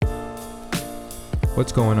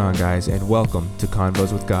What's going on, guys, and welcome to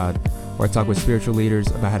Convos with God, where I talk with spiritual leaders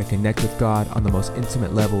about how to connect with God on the most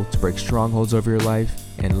intimate level to break strongholds over your life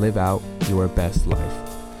and live out your best life.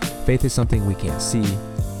 Faith is something we can't see,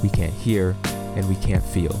 we can't hear, and we can't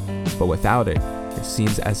feel, but without it, it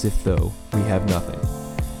seems as if though we have nothing.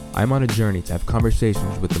 I'm on a journey to have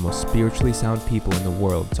conversations with the most spiritually sound people in the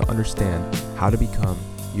world to understand how to become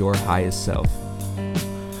your highest self.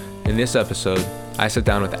 In this episode, I sit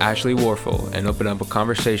down with Ashley Warfel and open up a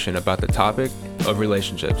conversation about the topic of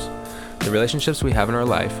relationships. The relationships we have in our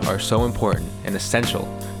life are so important and essential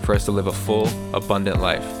for us to live a full, abundant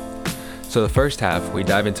life. So the first half, we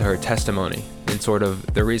dive into her testimony and sort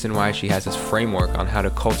of the reason why she has this framework on how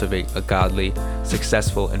to cultivate a godly,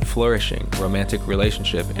 successful, and flourishing romantic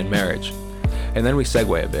relationship in marriage. And then we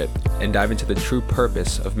segue a bit and dive into the true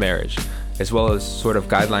purpose of marriage, as well as sort of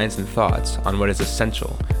guidelines and thoughts on what is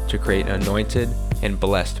essential to create an anointed and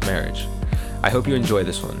blessed marriage. I hope you enjoy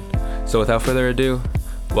this one. So without further ado,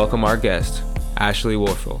 welcome our guest, Ashley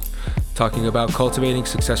Warfel, talking about cultivating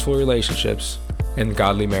successful relationships and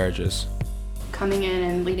godly marriages. Coming in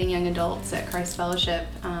and leading young adults at Christ Fellowship,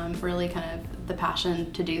 really kind of the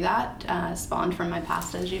passion to do that spawned from my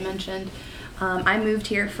past, as you mentioned. I moved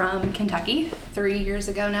here from Kentucky 3 years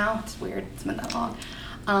ago now. It's weird, it's been that long.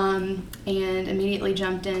 And immediately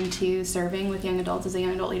jumped into serving with young adults as a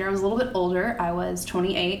young adult leader. I was a little bit older. I was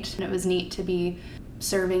 28, and it was neat to be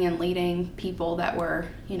serving and leading people that were,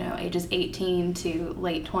 ages 18 to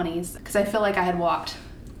late 20s, because I feel like I had walked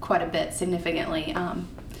quite a bit significantly, kind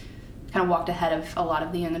of walked ahead of a lot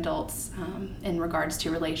of the young adults in regards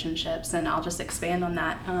to relationships, and I'll just expand on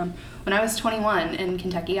that. When I was 21 in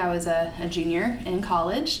Kentucky, I was a junior in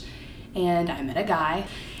college, and I met a guy.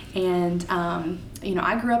 And,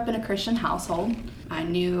 I grew up in a Christian household. I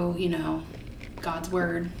knew, God's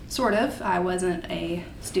Word, sort of. I wasn't a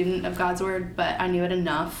student of God's Word, but I knew it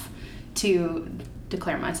enough to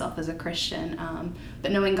declare myself as a Christian.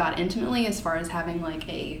 But knowing God intimately, as far as having like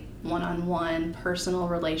a one-on-one personal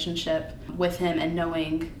relationship with Him and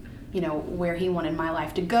knowing, where He wanted my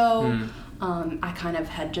life to go, I kind of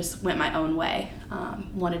had just went my own way,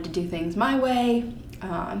 wanted to do things my way,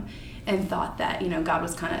 and thought that, God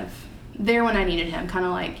was kind of there when I needed Him, kind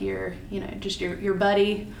of like your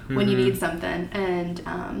buddy when you need something.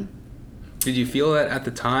 And did you feel that at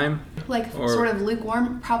the time? Sort of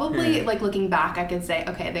lukewarm? Probably. Yeah. Like looking back, I could say,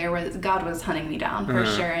 okay, God was hunting me down for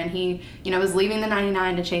sure. And He, was leaving the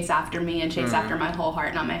 99 to chase after me and chase after my whole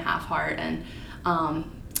heart, not my half heart. And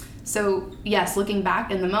so, yes, looking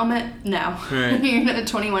back in the moment, no. Right. You're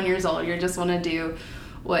 21 years old. You just want to do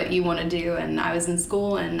what you want to do. And I was in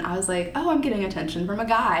school and I was like, oh, I'm getting attention from a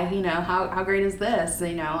guy, how great is this,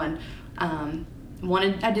 and I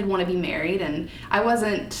did want to be married, and I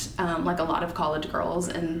wasn't like a lot of college girls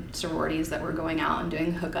and sororities that were going out and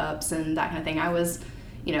doing hookups and that kind of thing. I was,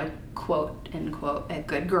 quote unquote, a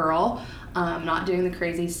good girl, not doing the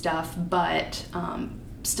crazy stuff, but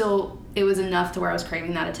still it was enough to where I was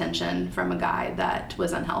craving that attention from a guy that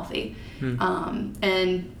was unhealthy.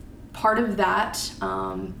 And part of that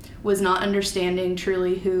was not understanding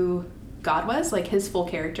truly who God was, like His full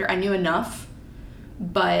character. I knew enough,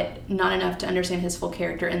 but not enough to understand His full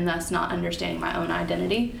character, and thus not understanding my own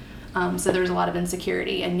identity. So there was a lot of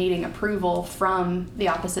insecurity and needing approval from the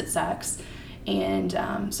opposite sex. And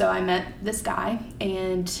so I met this guy,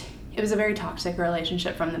 and it was a very toxic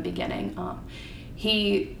relationship from the beginning.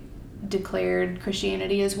 He declared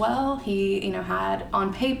Christianity as well. He, had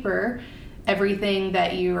on paper everything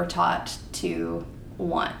that you were taught to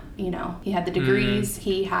want. He had the degrees,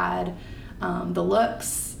 he had the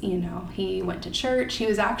looks, he went to church. He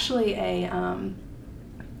was actually a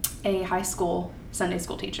high school Sunday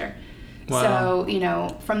school teacher. Wow.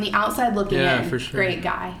 So, from the outside looking in, for sure. Great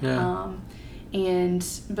guy. Yeah. And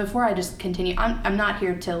before I just continue, I'm not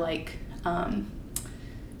here to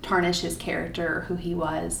tarnish his character or who he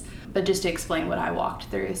was, but just to explain what I walked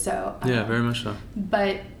through. So yeah, very much so.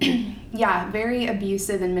 But yeah, very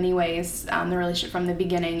abusive in many ways, the relationship from the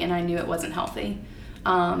beginning, and I knew it wasn't healthy.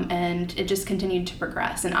 And it just continued to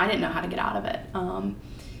progress, and I didn't know how to get out of it.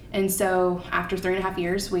 And so after 3.5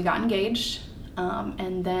 years, we got engaged.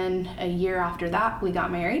 And then a year after that, we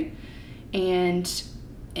got married. And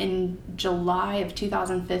in July of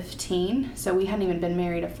 2015, so we hadn't even been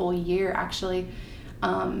married a full year, actually,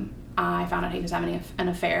 I found out he was having an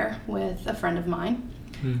affair with a friend of mine.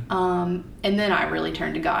 And then I really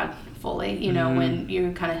turned to God fully, when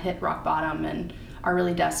you kind of hit rock bottom and are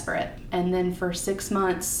really desperate. And then for 6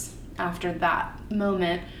 months after that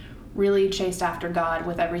moment, really chased after God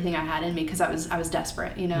with everything I had in me, because I was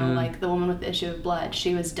desperate, like the woman with the issue of blood.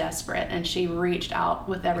 She was desperate, and she reached out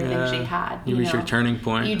with everything she had. You reached your turning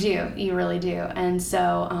point. You really do. And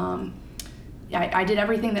so I did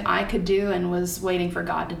everything that I could do and was waiting for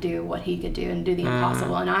God to do what he could do and do the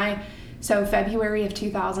impossible. And so February of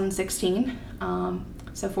 2016,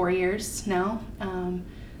 so 4 years now,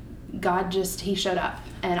 God he showed up,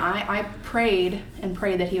 and I prayed and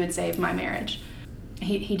prayed that he would save my marriage.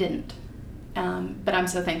 He didn't, but I'm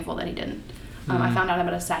so thankful that he didn't. I found out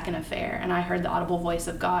about a second affair, and I heard the audible voice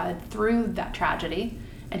of God through that tragedy,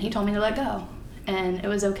 and he told me to let go, and it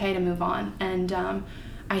was okay to move on. And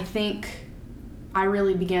I think I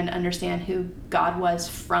really began to understand who God was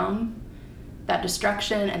from that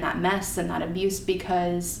destruction and that mess and that abuse,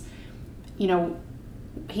 because,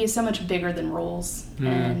 he is so much bigger than rules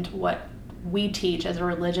and what we teach as a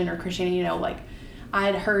religion or Christianity. Like I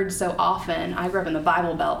had heard so often, I grew up in the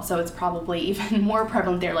Bible Belt, so it's probably even more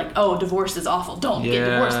prevalent there, like, oh, divorce is awful, don't get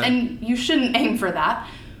divorced. And you shouldn't aim for that.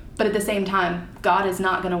 But at the same time, God is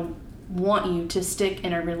not going to want you to stick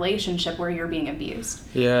in a relationship where you're being abused.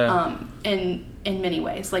 In many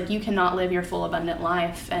ways. Like, you cannot live your full, abundant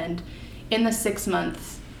life. And in the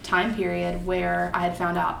 6-month time period where I had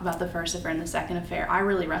found out about the first affair and the second affair, I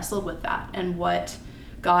really wrestled with that and what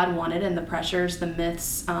God wanted, and the pressures, the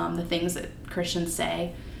myths, the things that Christians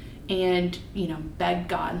say, and beg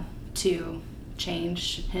God to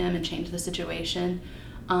change him and change the situation,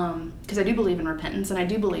 because I do believe in repentance and I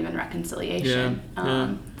do believe in reconciliation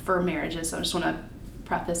for marriages. So I just want to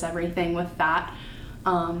preface everything with that.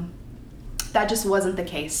 That just wasn't the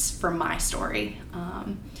case for my story.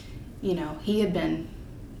 God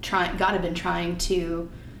had been trying to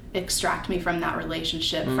extract me from that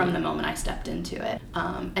relationship from the moment I stepped into it.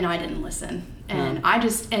 And I didn't listen. And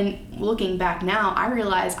and looking back now, I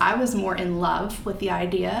realize I was more in love with the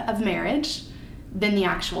idea of marriage than the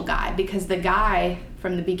actual guy, because the guy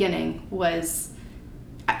from the beginning was,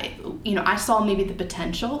 I saw maybe the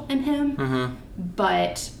potential in him,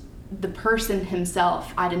 but the person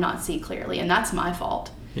himself, I did not see clearly. And that's my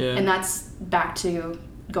fault. Yeah. And that's back to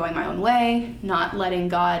going my own way, not letting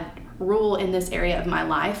God rule in this area of my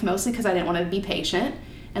life, mostly because I didn't want to be patient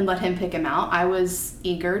and let him pick him out. I was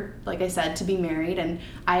eager, like I said, to be married, and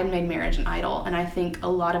I had made marriage an idol. And I think a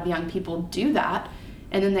lot of young people do that,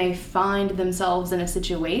 and then they find themselves in a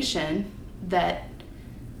situation that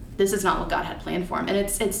this is not what God had planned for them. And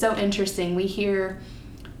it's so interesting. We hear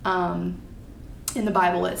in the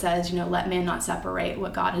Bible it says, let man not separate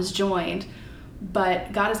what God has joined.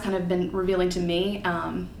 But God has kind of been revealing to me,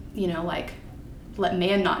 let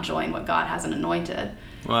man not join what God hasn't anointed.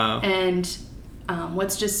 Wow. And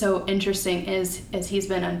what's just so interesting is, as he's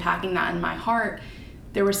been unpacking that in my heart,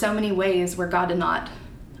 there were so many ways where God did not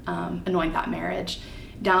anoint that marriage,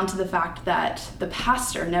 down to the fact that the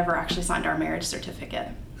pastor never actually signed our marriage certificate.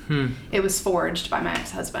 It was forged by my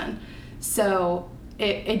ex-husband. So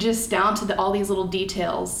it just down to all these little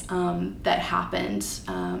details that happened.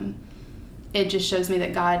 It just shows me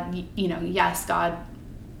that God, yes, God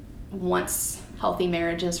wants healthy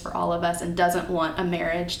marriages for all of us and doesn't want a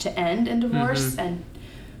marriage to end in divorce.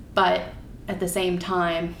 But at the same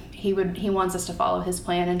time, he wants us to follow his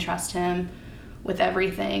plan and trust him with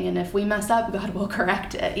everything. And if we mess up, God will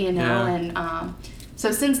correct it, Yeah. And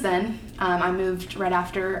so since then, I moved right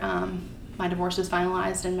after my divorce was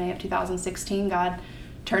finalized in May of 2016. God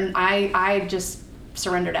I just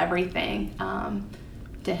surrendered everything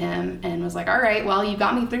to him and was like, all right, well, you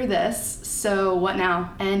got me through this, so what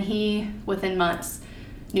now? And he, within months,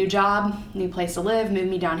 new job, new place to live, moved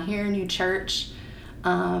me down here, new church.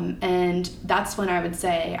 And that's when I would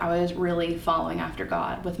say I was really following after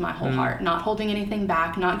God with my whole heart, not holding anything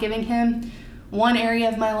back, not giving him one area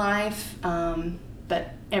of my life,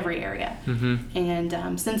 but every area.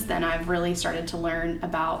 And since then, I've really started to learn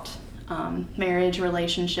about marriage,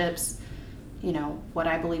 relationships, what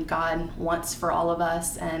I believe God wants for all of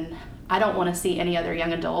us. And I don't want to see any other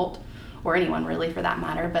young adult, or anyone really for that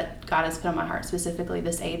matter, but God has put on my heart specifically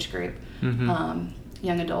this age group,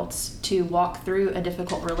 young adults, to walk through a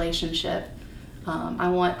difficult relationship.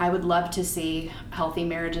 I would love to see healthy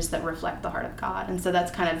marriages that reflect the heart of God. And so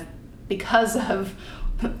that's kind of because of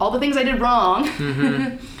all the things I did wrong.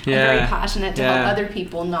 I'm very passionate to help other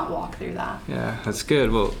people not walk through that. Yeah, that's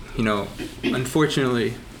good. Well,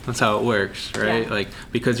 unfortunately, that's how it works, right? Like,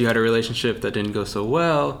 because you had a relationship that didn't go so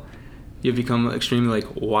well, you've become extremely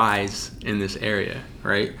wise in this area,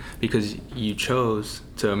 right? Because you chose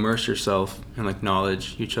to immerse yourself in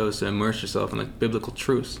knowledge. You chose to immerse yourself in biblical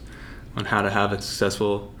truths on how to have a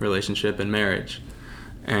successful relationship and marriage.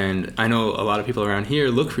 And I know a lot of people around here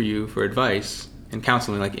look for you for advice, and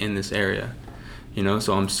counseling like in this area, you know.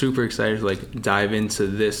 So I'm super excited to like dive into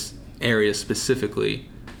this area specifically.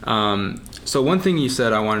 So one thing you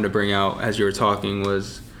said I wanted to bring out as you were talking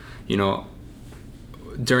was, you know,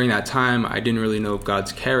 during that time I didn't really know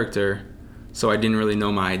God's character, so I didn't really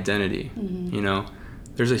know my identity. Mm-hmm. You know,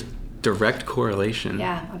 there's a direct correlation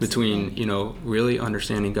between, you know, really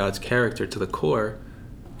understanding God's character to the core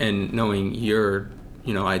and knowing your,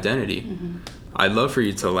 you know, identity. Mm-hmm. I'd love for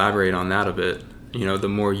you to elaborate on that a bit. You know, the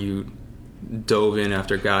more you dove in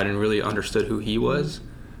after God and really understood who he was,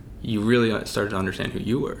 you really started to understand who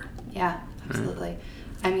you were. Yeah, absolutely. Right.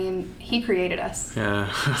 I mean, he created us.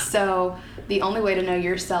 Yeah. So the only way to know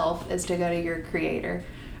yourself is to go to your creator.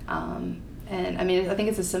 And I mean, I think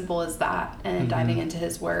it's as simple as that, and diving into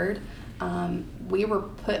his word. We were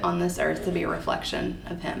put on this earth to be a reflection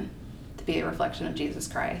of him, to be a reflection of Jesus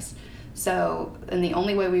Christ. So, and the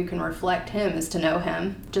only way we can reflect him is to know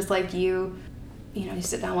him. Just like you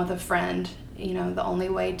sit down with a friend, you know, the only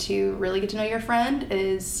way to really get to know your friend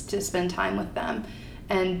is to spend time with them.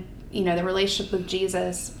 And, you know, the relationship with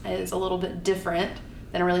Jesus is a little bit different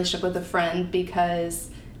than a relationship with a friend because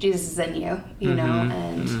Jesus is in you, you know,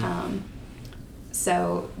 and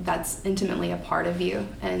so that's intimately a part of you.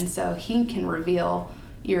 And so he can reveal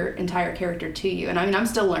your entire character to you. And I mean, I'm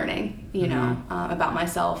still learning, you know, about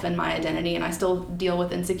myself and my identity, and I still deal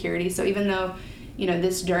with insecurity. So even though, you know,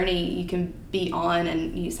 this journey you can be on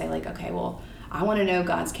and you say like, okay, well, I want to know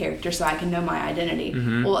God's character so I can know my identity.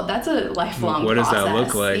 Well, that's a lifelong process. What does that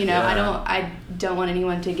look like? You know, I don't want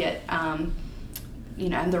anyone to get, you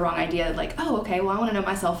know, the wrong idea like, oh, okay, well, I want to know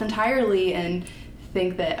myself entirely and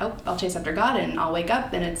think that, oh, I'll chase after God and I'll wake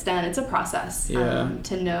up and it's done. It's a process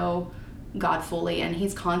to know God fully, and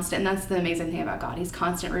he's constant. And that's the amazing thing about God. He's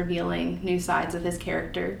constant revealing new sides of his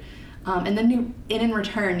character. And then in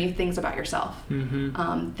return, new things about yourself.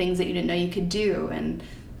 Things that you didn't know you could do, and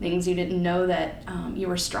things you didn't know that you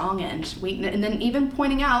were strong in, weakness, and then even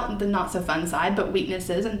pointing out the not so fun side, but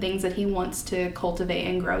weaknesses and things that he wants to cultivate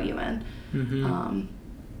and grow you in.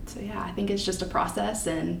 So yeah, I think it's just a process,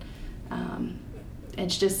 and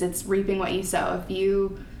it's reaping what you sow. If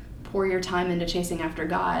you pour your time into chasing after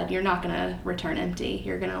God, you're not going to return empty.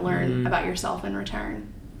 You're going to learn about yourself in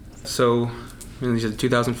return. So, in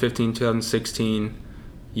 2015, 2016,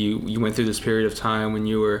 you went through this period of time when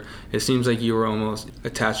it seems like you were almost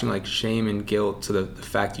attaching like shame and guilt to the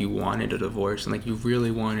fact you wanted a divorce, and like you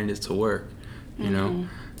really wanted it to work, you know,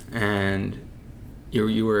 and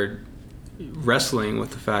you were wrestling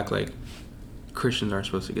with the fact like Christians aren't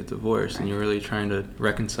supposed to get divorced, and you're really trying to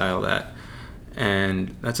reconcile that,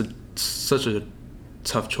 and that's such a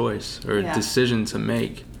tough choice or decision to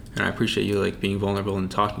make. And I appreciate you like being vulnerable and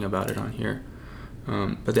talking about it on here.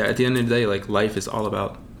 But at the end of the day, like life is all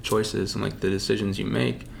about choices and like the decisions you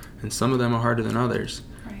make, and some of them are harder than others.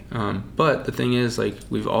 Right. But the thing is, like,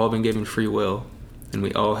 we've all been given free will, and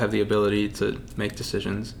we all have the ability to make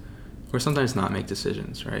decisions, or sometimes not make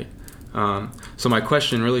decisions, right? So my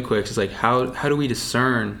question really quick is like, how do we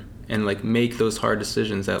discern and like make those hard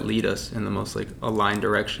decisions that lead us in the most like aligned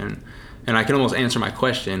direction? And I can almost answer my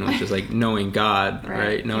question, which is like knowing God,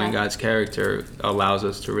 right? Knowing God's character allows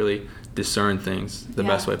us to really discern things the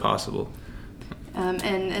best way possible.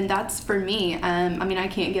 And that's for me. I mean, I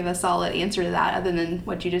can't give a solid answer to that other than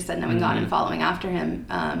what you just said, knowing God and following after him.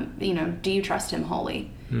 You know, do you trust him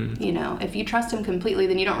wholly? You know, if you trust him completely,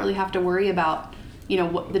 then you don't really have to worry about, you know,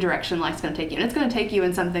 what the direction life's going to take you. And it's going to take you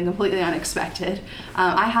in something completely unexpected.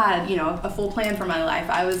 I had, you know, a full plan for my life.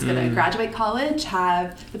 I was going to graduate college,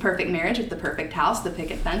 have the perfect marriage with the perfect house, the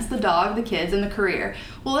picket fence, the dog, the kids, and the career.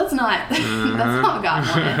 Well, that's not that's not what God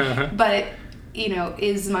wanted. But, you know,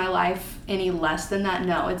 is my life any less than that?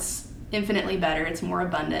 No, it's infinitely better. It's more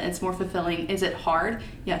abundant. It's more fulfilling. Is it hard?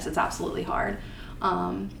 Yes, it's absolutely hard.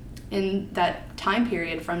 In that time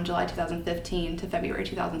period from July 2015 to February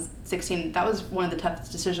 2016, that was one of the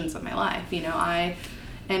toughest decisions of my life. You know, I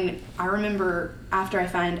remember after I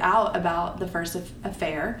found out about the first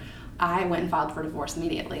affair, I went and filed for divorce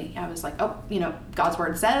immediately. I was like, oh, you know, God's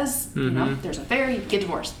word says, you know, there's an affair, you get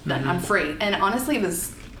divorced, then I'm free. And honestly, it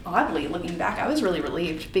was oddly, looking back, I was really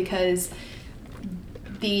relieved because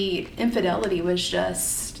the infidelity was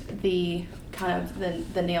just the kind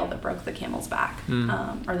of the nail that broke the camel's back,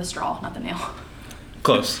 or the straw, not the nail.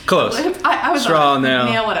 Close. I was straw,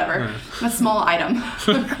 nail, whatever. A small item.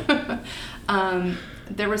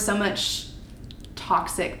 There was so much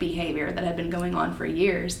toxic behavior that had been going on for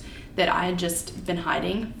years that I had just been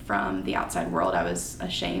hiding from the outside world. I was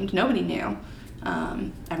ashamed. Nobody knew.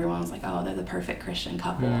 Everyone was like, oh, they're the perfect Christian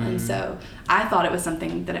couple. And so I thought it was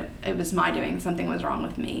something that it was my doing. Something was wrong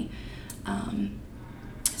with me.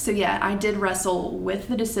 So yeah, I did wrestle with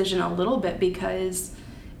the decision a little bit because,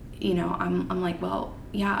 you know, I'm like, well,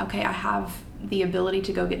 yeah, okay, I have the ability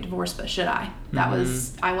to go get divorced, but should I? That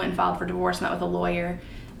was, I went and filed for divorce, met with a lawyer,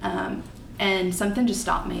 and something just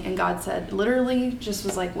stopped me. And God said, literally just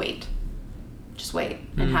was like, wait. Just wait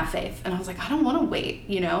and have faith. And I was like, I don't want to wait,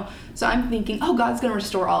 you know? So I'm thinking, oh, God's going to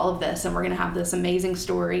restore all of this, and we're going to have this amazing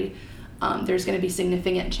story. There's going to be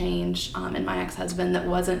significant change in my ex-husband that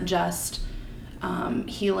wasn't just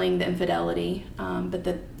healing the infidelity, but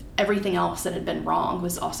that everything else that had been wrong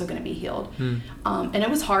was also going to be healed. And it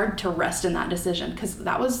was hard to rest in that decision because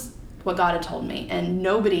that was what God had told me. And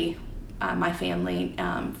nobody, my family,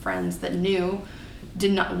 friends that knew,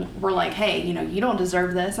 were like, hey, you know, you don't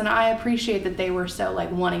deserve this. And I appreciate that they were so like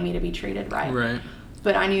wanting me to be treated right. Right.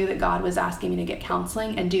 But I knew that God was asking me to get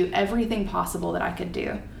counseling and do everything possible that I could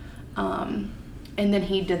do. And then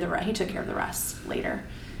he took care of the rest later.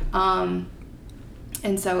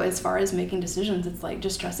 And so as far as making decisions, it's like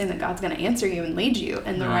just trusting that God's going to answer you and lead you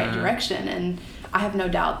in the right direction. And I have no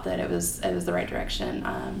doubt that it was the right direction.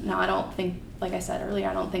 Now, I don't think, like I said earlier,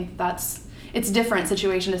 I don't think it's different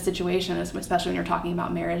situation to situation, especially when you're talking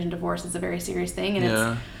about marriage and divorce. It's a very serious thing.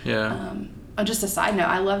 And just a side note,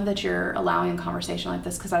 I love that you're allowing a conversation like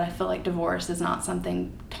this because I feel like divorce is not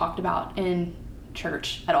something talked about in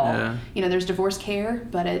church at all. Yeah. You know, there's divorce care,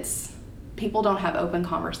 but people don't have open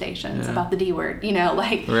conversations about the D word, you know,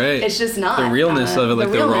 like it's just not the realness of it,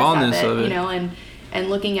 like the rawness of it, you know, and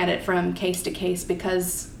looking at it from case to case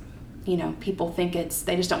because, you know, people think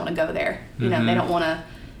they just don't want to go there, you know, they don't want to,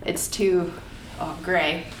 it's too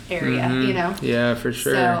gray area, you know? Yeah, for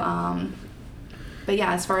sure. So, but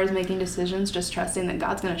yeah, as far as making decisions, just trusting that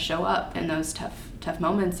God's going to show up in those tough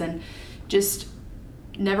moments, and just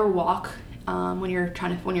never walk, when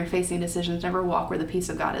you're facing decisions, never walk where the peace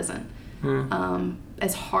of God isn't.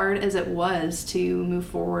 As hard as it was to move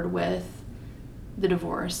forward with the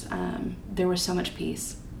divorce, there was so much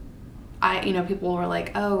peace. People were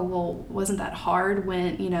like, oh, well, wasn't that hard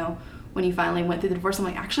when you finally went through the divorce? I'm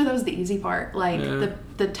like, actually, that was the easy part. Like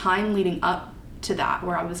the time leading up to that,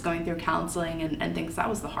 where I was going through counseling and things, that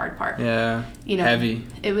was the hard part. Yeah. You know, heavy.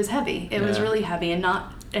 It was heavy. It was really heavy, and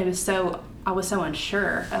I was so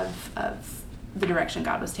unsure of the direction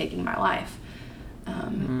God was taking my life.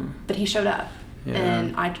 But he showed up,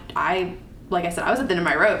 and I like I said, I was at the end of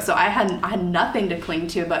my rope, so I had nothing to cling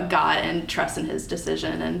to but God and trust in his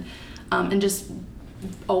decision, and just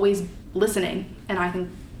always listening. And I think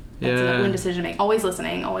that's a win decision to make. Always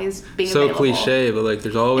listening, always being available. So cliche, but like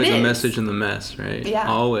there's always a message in the mess, right? Yeah.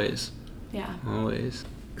 Always. Yeah. Always.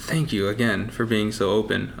 Thank you again for being so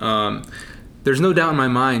open. There's no doubt in my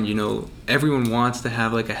mind, you know, everyone wants to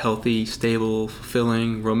have like a healthy, stable,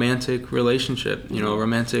 fulfilling, romantic relationship, you know,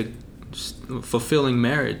 romantic, fulfilling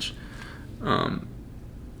marriage.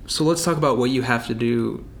 So let's talk about what you have to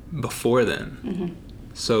do before then,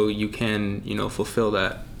 so you can, you know, fulfill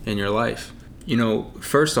that in your life. You know,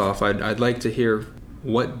 first off, I'd like to hear,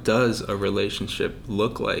 what does a relationship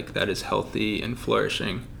look like that is healthy and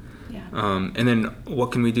flourishing? Yeah. And then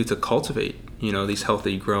what can we do to cultivate, you know, these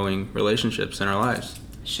healthy, growing relationships in our lives?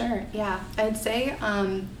 Sure. Yeah. I'd say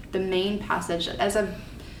the main passage,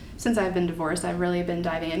 since I've been divorced, I've really been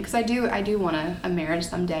diving in, because I do want a marriage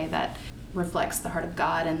someday that reflects the heart of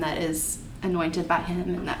God and that is anointed by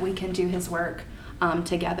him, and that we can do his work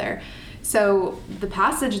together. So the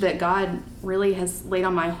passage that God really has laid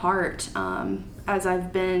on my heart as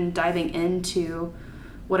I've been diving into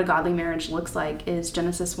what a godly marriage looks like is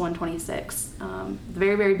Genesis 1:26, the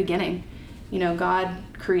very, very beginning. You know, God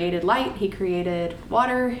created light, he created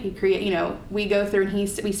water, we go through and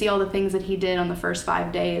we see all the things that he did on the first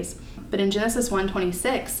 5 days. But in Genesis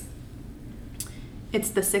 1:26, it's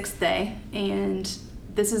the 6th day, and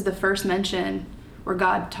this is the first mention where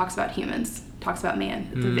God talks about humans, talks about man.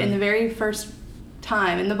 In the very first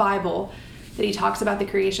time in the Bible that he talks about the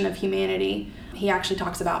creation of humanity, he actually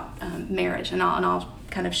talks about marriage, and I'll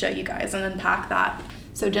kind of show you guys and unpack that.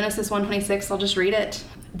 So Genesis 1:26, I'll just read it.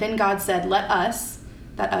 Then God said, let us,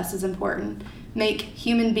 that us is important, make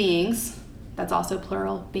human beings, that's also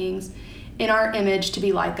plural, beings, in our image to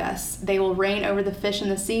be like us. They will reign over the fish in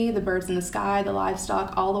the sea, the birds in the sky, the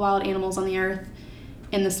livestock, all the wild animals on the earth,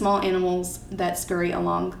 and the small animals that scurry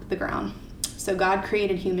along the ground. So God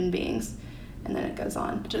created human beings. And then it goes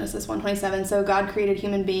on, Genesis 1:27. So God created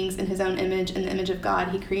human beings in his own image. In the image of God,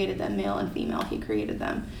 he created them, male and female, he created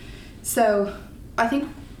them. So I think,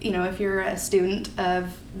 you know, if you're a student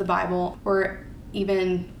of the Bible, or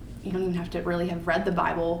even, you don't even have to really have read the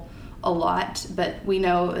Bible a lot, but we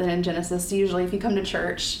know that in Genesis, usually if you come to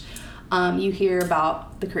church, You hear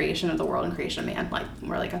about the creation of the world and creation of man. Like,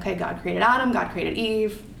 we're like, okay, God created Adam, God created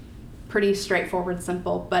Eve. Pretty straightforward,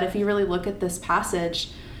 simple. But if you really look at this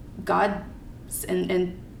passage, God,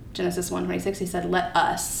 in Genesis 1:26, he said, let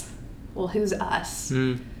us. Well, who's us?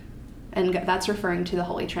 And that's referring to the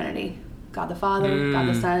Holy Trinity. God the Father, God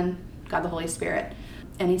the Son, God the Holy Spirit.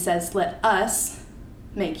 And he says, let us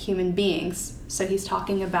make human beings. So he's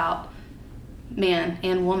talking about man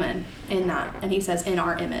and woman in that. And he says, in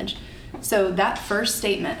our image. So that first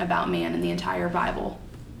statement about man in the entire Bible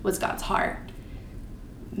was God's heart.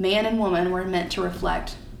 Man and woman were meant to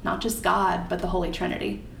reflect not just God, but the Holy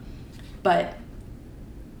Trinity. But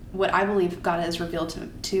what I believe God has revealed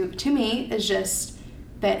to me is just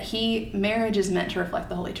that marriage is meant to reflect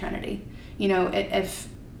the Holy Trinity. You know, if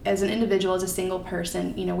as an individual, as a single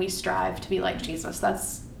person, you know, we strive to be like Jesus.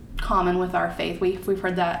 That's common with our faith. We've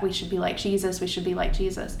heard that we should be like Jesus. We should be like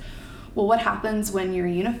Jesus. Well, what happens when you're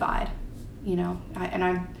unified? You know,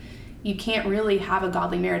 you can't really have a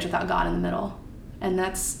godly marriage without God in the middle. And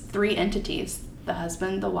that's three entities: the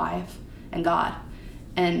husband, the wife, and God.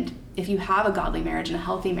 And if you have a godly marriage and a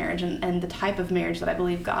healthy marriage, and the type of marriage that I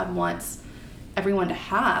believe God wants everyone to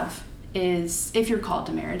have is, if you're called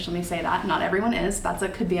to marriage, let me say that, not everyone is,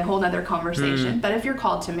 could be a whole nother conversation, but if you're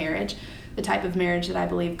called to marriage, the type of marriage that I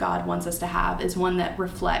believe God wants us to have is one that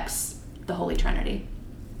reflects the Holy Trinity.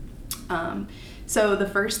 So the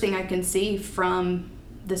first thing I can see from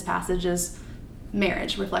this passage is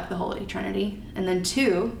marriage, reflect the Holy Trinity, and then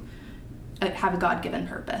 2, have a God-given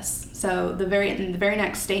purpose. So in the very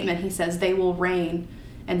next statement, he says they will reign,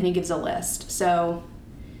 and he gives a list. So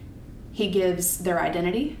he gives their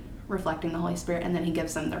identity, reflecting the Holy Spirit, and then he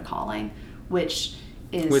gives them their calling, which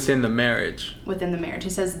is within the marriage. Within the marriage, he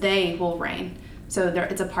says they will reign. So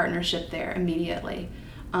it's a partnership there immediately.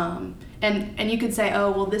 And you could say,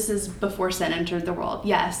 oh, well, this is before sin entered the world.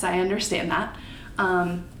 Yes, I understand that.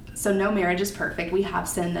 So no marriage is perfect. We have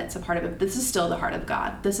sin that's a part of it. This is still the heart of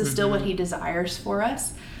God. This is still what he desires for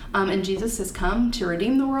us. And Jesus has come to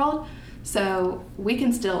redeem the world. So we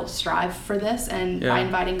can still strive for this. And by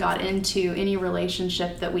inviting God into any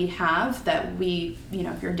relationship that we have, that we, you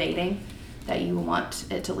know, if you're dating, that you want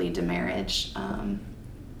it to lead to marriage,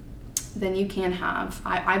 then you can have,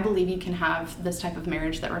 I believe you can have this type of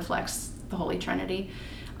marriage that reflects the Holy Trinity.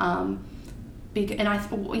 Why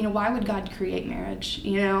would God create marriage?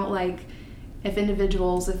 You know, like, if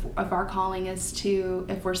individuals, if our calling is to,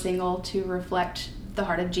 if we're single, to reflect the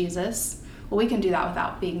heart of Jesus, well, we can do that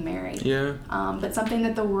without being married. Yeah. But something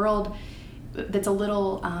that that's a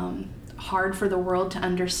little hard for the world to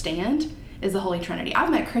understand is the Holy Trinity. I've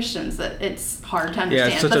met Christians that it's hard to understand.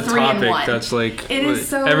 Yeah, it's such a topic that's like, it is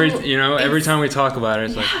so, every time we talk about it,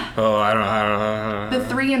 it's like, oh, I don't know.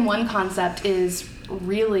 The 3-in-1 concept is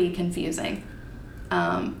really confusing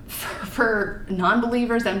for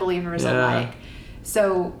non-believers and believers alike.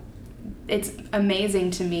 So it's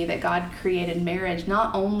amazing to me that God created marriage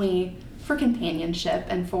not only for companionship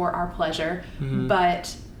and for our pleasure,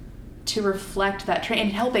 but to reflect that Trinity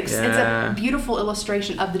and help. It's a beautiful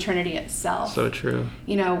illustration of the Trinity itself. So true.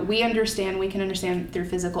 You know, we can understand through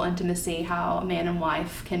physical intimacy how a man and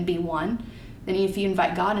wife can be one. And if you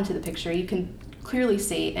invite God into the picture, you can clearly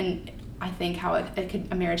see, and I think how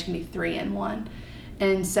a marriage can be 3-in-1.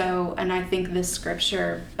 And I think this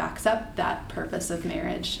scripture backs up that purpose of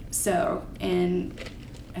marriage. So, and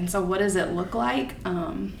so what does it look like?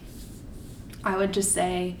 I would just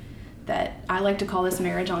say that I like to call this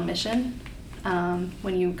marriage on mission.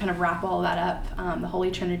 When you kind of wrap all that up, the Holy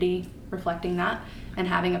Trinity reflecting that, and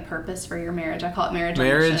having a purpose for your marriage. I call it marriage on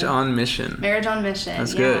mission. Marriage on mission. Marriage on mission.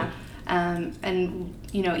 That's good. And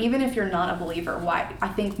you know, even if you're not a believer, I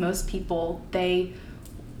think most people,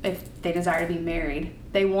 if they desire to be married,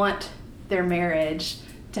 they want their marriage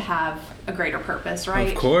to have a greater purpose, right?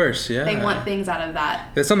 Of course, yeah. They want things out of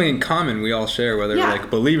that. There's something in common we all share, whether we're like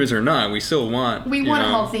believers or not. We still want. We want a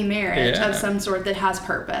healthy marriage of some sort that has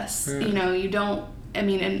purpose. Yeah. You know, you don't. I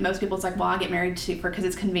mean, and most people, it's like, well, I get married because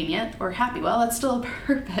it's convenient or happy. Well, that's still a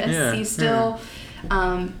purpose. Yeah. You still,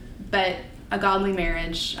 but a godly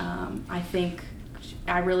marriage, I think.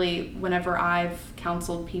 Whenever I've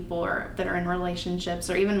counseled people that are in relationships,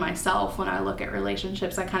 or even myself, when I look at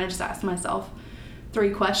relationships, I kind of just ask myself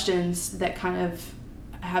 3 questions that kind of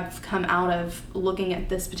have come out of looking at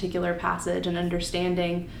this particular passage and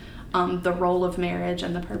understanding the role of marriage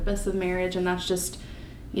and the purpose of marriage. And that's just,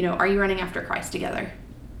 you know, are you running after Christ together?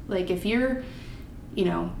 Like, if you're, you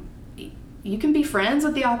know, you can be friends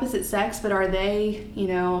with the opposite sex, but are they, you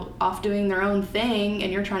know, off doing their own thing,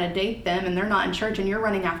 and you're trying to date them and they're not in church, and you're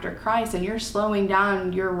running after Christ and you're slowing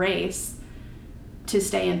down your race to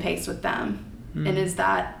stay in pace with them? And is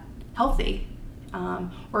that healthy?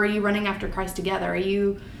 Or are you running after Christ together? Are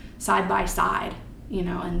you side by side,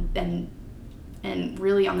 and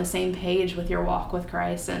really on the same page with your walk with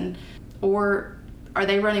Christ? Or are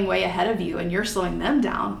they running way ahead of you and you're slowing them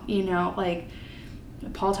down? Like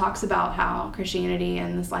Paul talks about how Christianity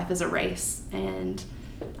and this life is a race, and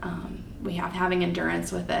we have having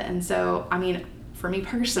endurance with it. And so, for me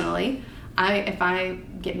personally, if I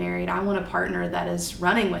get married, I want a partner that is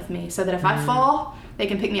running with me, so that if I fall, they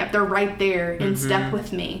can pick me up. They're right there in step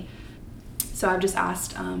with me. So I've just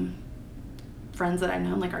asked friends that I've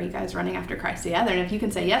known, like, are you guys running after Christ together? And if you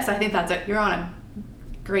can say yes, I think you're on a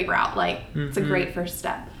great route. Like, it's a great first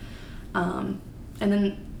step. And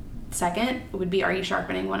then second would be, are you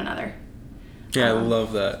sharpening one another? Yeah, I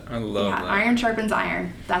love that. I love that. Iron sharpens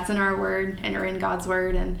iron. That's in our word and or in God's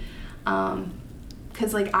word. And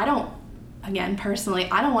because personally,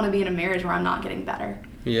 I don't want to be in a marriage where I'm not getting better.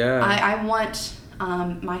 Yeah. I want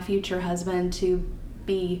my future husband to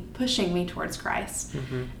be pushing me towards Christ,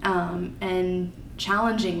 and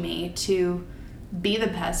challenging me to be the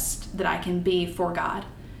best that I can be for God.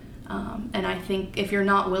 And I think if you're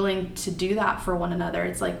not willing to do that for one another,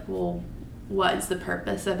 it's like, well, what's the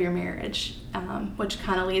purpose of your marriage? Which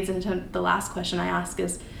kind of leads into the last question I ask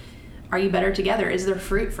is, are you better together? Is there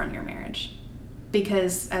fruit from your marriage?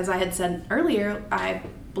 Because as I had said earlier, I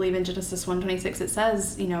believe in Genesis 1:26, it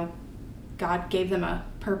says, God gave them a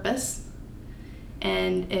purpose.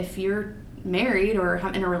 And if you're married or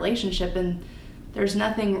in a relationship and there's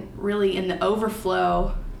nothing really in the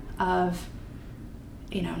overflow of,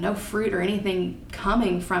 no fruit or anything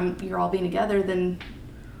coming from you're all being together, then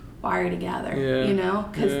why are you together?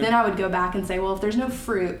 Because then I would go back and say, well, if there's no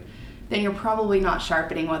fruit, then you're probably not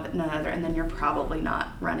sharpening one another, and then you're probably not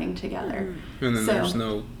running together. And then there's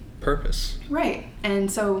no purpose. Right.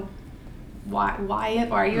 And so why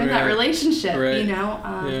are you in that relationship? Right.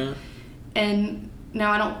 And no,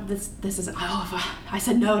 I don't, this isn't, I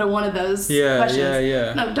said no to one of those questions.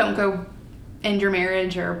 Yeah. No, don't go end your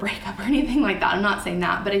marriage or break up or anything like that. I'm not saying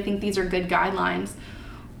that, but I think these are good guidelines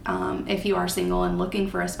if you are single and looking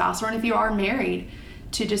for a spouse, or if you are married,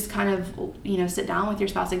 to just kind of, sit down with your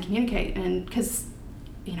spouse and communicate. And because,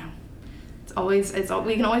 we can always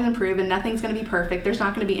improve, and nothing's going to be perfect. There's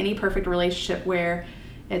not going to be any perfect relationship where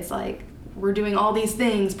it's like we're doing all these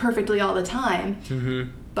things perfectly all the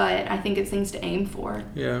time. But I think it's things to aim for.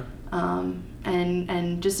 Yeah.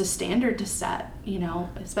 And just a standard to set,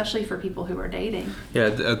 especially for people who are dating. Yeah,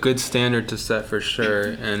 a good standard to set for sure.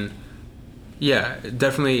 And yeah,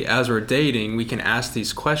 definitely as we're dating, we can ask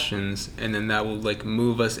these questions, and then that will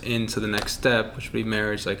move us into the next step, which would be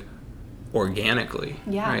marriage, organically.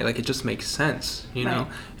 Yeah. Right? It just makes sense, know?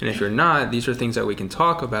 And if you're not, these are things that we can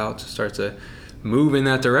talk about to start to move in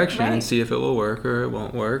that direction and see if it will work or it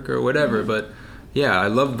won't work or whatever. But yeah, I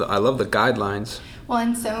love the guidelines. Well,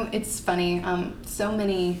 and so it's funny, so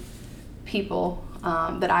many people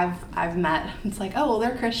that I've met, it's like, oh, well,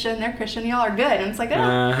 they're Christian, y'all are good. And it's like, oh.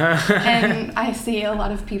 And I see a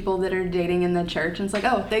lot of people that are dating in the church, and it's like,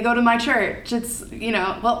 oh, they go to my church. It's,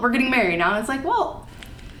 well, we're getting married now. And it's like, well,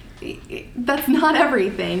 that's not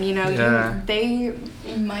everything,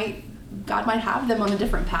 God might have them on a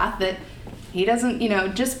different path that he doesn't,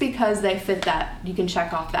 just because they fit that, you can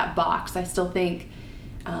check off that box. I still think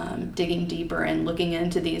digging deeper and looking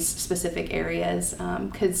into these specific areas,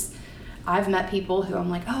 because I've met people who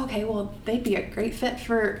I'm like, oh, okay, well, they'd be a great fit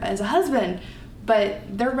as a husband, but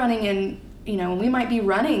they're running in, we might be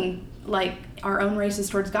running our own races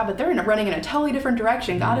towards God, but they're running in a totally different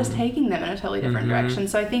direction. God is taking them in a totally different direction.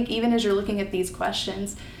 So I think even as you're looking at these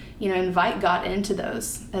questions, invite God into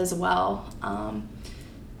those as well.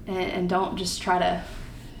 And don't just try to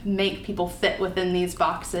make people fit within these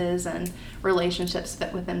boxes and relationships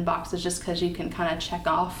fit within boxes just because you can kind of check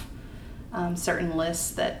off certain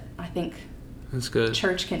lists that I think that's good.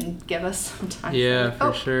 Church can give us sometimes. Yeah,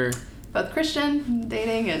 for sure. Both Christian,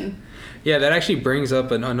 dating, and... Yeah, that actually brings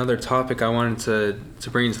up another topic I wanted to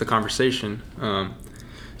bring into the conversation.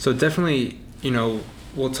 So definitely,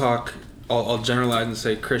 we'll talk, I'll generalize and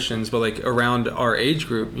say Christians, but around our age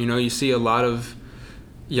group, you see a lot of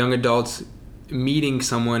young adults meeting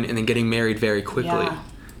someone and then getting married very quickly.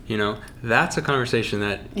 Yeah. That's a conversation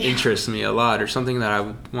that interests me a lot, or something that I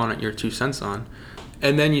would want your 2 cents on.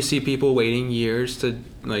 And then you see people waiting years to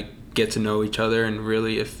get to know each other and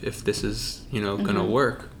really if this is gonna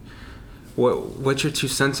work. What's your 2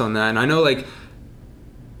 cents on that? And I know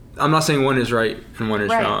I'm not saying one is right and one is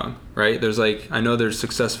wrong, right? There's I know there's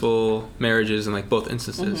successful marriages in both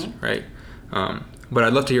instances, right? But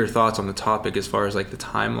I'd love to hear your thoughts on the topic as far as the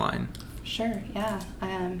timeline. Sure, yeah.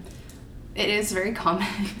 it is very common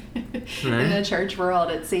in the church world.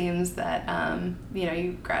 It seems that,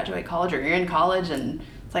 you graduate college or you're in college and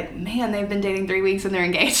it's like, man, they've been dating 3 weeks and they're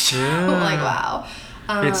engaged. Yeah. Like, wow.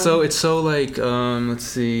 It's so like, let's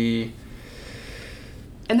see.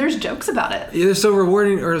 And there's jokes about it. It's so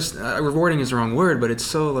rewarding, or rewarding is the wrong word, but it's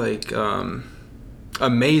so like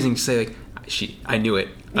amazing to say like, I knew it.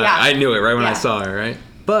 Yeah. I knew it right when I Yeah. saw her, right?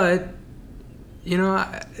 But,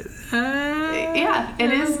 Yeah,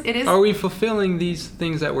 it is. Are we fulfilling these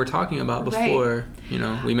things that we're talking about before,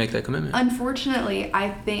 Right. We make that commitment? Unfortunately,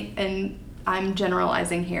 I think, and I'm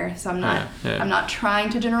generalizing here, so I'm not Yeah. I'm not trying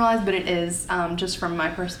to generalize, but it is just from my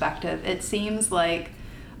perspective. It seems like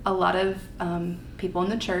a lot of people in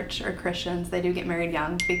the church or Christians, they do get married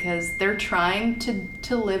young because they're trying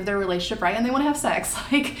to live their relationship right and they want to have sex.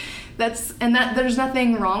 Like there's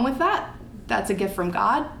nothing wrong with that. That's a gift from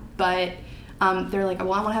God, but they're like,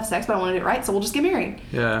 well, I want to have sex, but I want to do it right, so we'll just get married.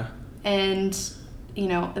 Yeah. And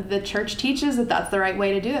the church teaches that that's the right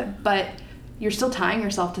way to do it, but you're still tying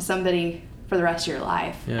yourself to somebody for the rest of your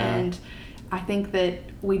life. Yeah. And I think that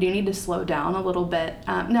we do need to slow down a little bit.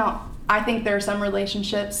 Now, I think there are some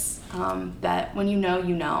relationships that when you know,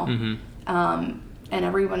 Mm-hmm. And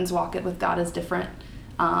everyone's walk with God is different.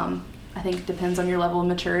 I think it depends on your level of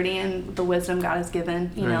maturity and the wisdom God has given.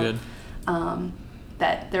 Very good.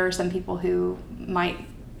 That there are some people who might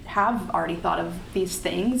have already thought of these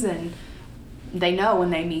things and they know when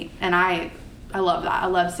they meet. And I love that. I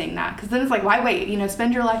love seeing that. Because then it's like, why wait?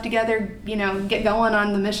 Spend your life together, get going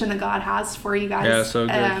on the mission that God has for you guys. Yeah, so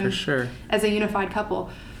good, for sure. As a unified couple.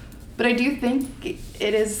 But I do think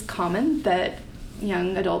it is common that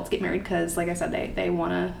young adults get married because, like I said, they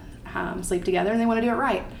want to sleep together and they want to do it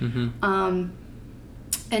right. Mm-hmm.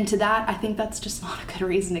 And to that, I think that's just not a good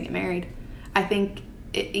reason to get married. I think,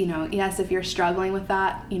 yes, if you're struggling with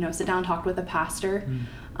that, sit down and talk with a pastor.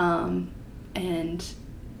 And,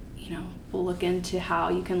 we'll look into how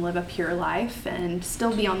you can live a pure life and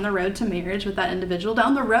still be on the road to marriage with that individual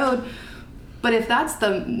down the road. But if that's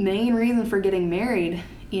the main reason for getting married,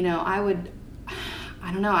 I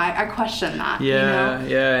don't know, I question that. Yeah,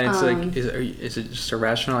 yeah. And it's like, is it just a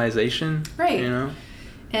rationalization? Right.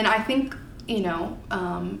 And I think, I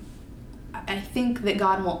think that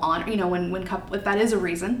God will honor, if that is a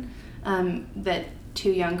reason that two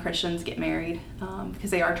young Christians get married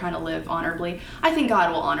because they are trying to live honorably, I think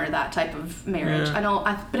God will honor that type of marriage.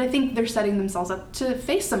 Yeah. But I think they're setting themselves up to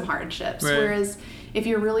face some hardships. Right. Whereas if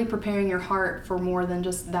you're really preparing your heart for more than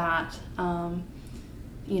just that,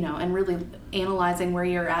 and really analyzing where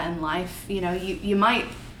you're at in life, you might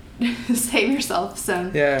save yourself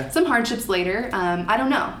some hardships later. I don't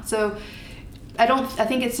know. So I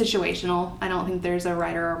think it's situational. I don't think there's a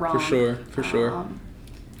right or a wrong. For sure.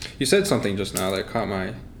 You said something just now that caught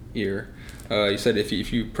my ear. You said if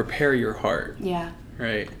you prepare your heart. Yeah.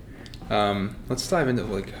 Right. Let's dive into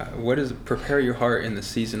what is prepare your heart in the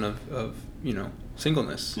season of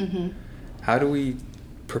singleness. Mm-hmm. How do we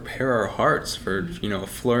prepare our hearts for a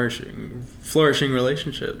flourishing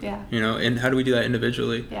relationship? Yeah. And how do we do that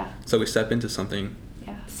individually? Yeah. So we step into something.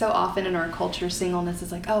 Yeah. So often in our culture, singleness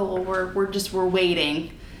is like, oh well, we're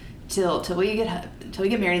waiting till we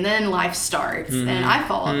get married and then life starts. Mm-hmm. And I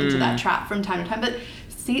fall into that trap from time to time. But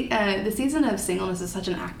the season of singleness is such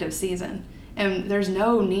an active season. And there's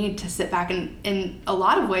no need to sit back, and in a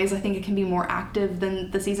lot of ways, I think it can be more active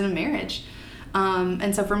than the season of marriage.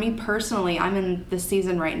 And so for me personally, I'm in this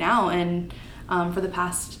season right now, and for the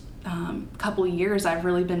past couple years, I've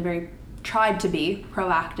really been tried to be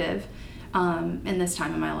proactive in this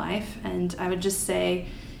time of my life. And I would just say,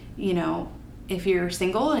 if you're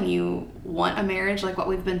single and you want a marriage like what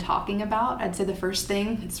we've been talking about, I'd say the first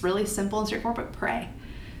thing, it's really simple and straightforward, but pray.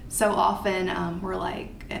 So often we're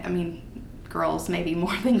like, girls maybe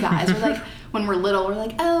more than guys, we're like, when we're little, we're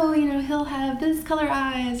like, oh, he'll have this color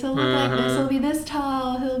eyes, he'll look like this, he'll be this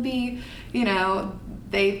tall, he'll be,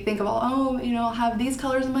 they think of I'll have these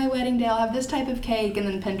colors in my wedding day, I'll have this type of cake, and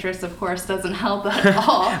then Pinterest, of course, doesn't help at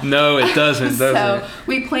all. No, it doesn't, So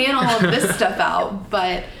we plan all of this stuff out,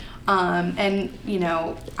 but,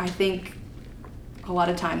 I think a lot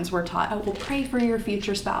of times we're taught, well, pray for your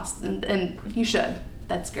future spouse, and you should,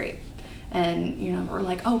 that's great. And, we're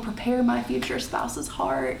like, oh, prepare my future spouse's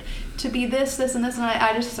heart to be this, and this. And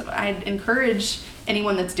I'd encourage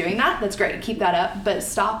anyone that's doing that. That's great. Keep that up. But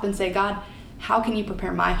stop and say, God, how can you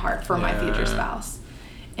prepare my heart for my future spouse?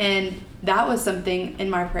 And that was something in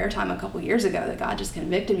my prayer time a couple years ago that God just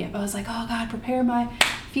convicted me of. I was like, oh, God, prepare my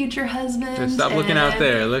future husband. Just stop looking out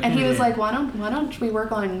there. And he was like, why don't we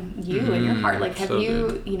work on you and your heart? Like, have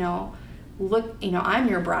you, look, I'm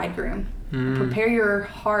your bridegroom. Prepare your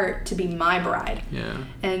heart to be my bride. Yeah.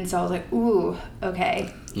 And so I was like, ooh,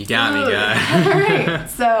 okay. You got me, guy. All right.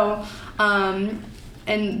 So,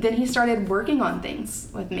 and then he started working on things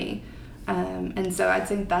with me. And so I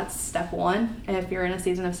think that's step one. If you're in a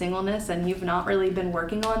season of singleness and you've not really been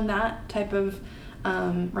working on that type of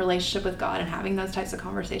relationship with God and having those types of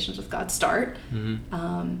conversations with God, start.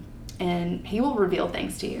 And he will reveal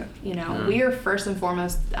things to you. You know, we are first and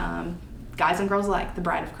foremost, guys and girls alike, the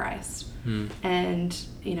bride of Christ. And,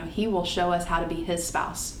 you know, he will show us how to be his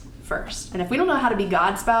spouse first. And if we don't know how to be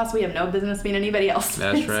God's spouse, we have no business being anybody else.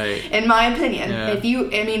 That's right. In my opinion. Yeah.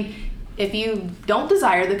 If you don't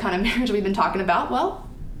desire the kind of marriage we've been talking about, well,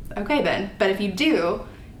 okay then. But if you do,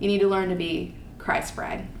 you need to learn to be Christ's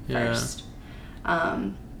bride first.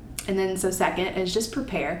 And then so second is just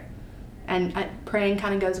prepare. And praying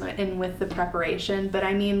kind of goes in with the preparation. But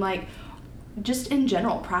I mean, like, just in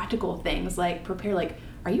general, practical things like prepare. Like,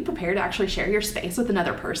 are you prepared to actually share your space with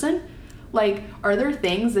another person? Like, are there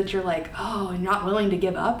things that you're like, oh, I'm not willing to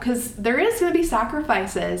give up? Because there is going to be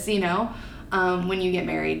sacrifices, you know, when you get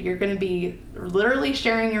married. You're going to be literally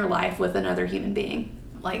sharing your life with another human being.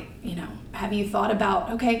 Like, you know, have you thought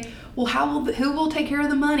about, okay, well, who will take care of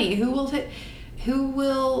the money? Who will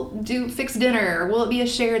fix dinner? Will it be a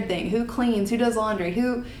shared thing? Who cleans? Who does laundry?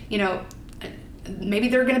 Who, you know, maybe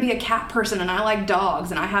they're going to be a cat person and I like dogs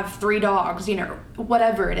and I have 3 dogs, you know,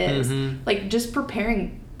 whatever it is. Like, just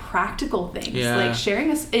preparing practical things. Like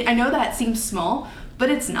sharing I know that seems small, but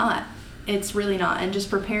it's not. It's really not. And just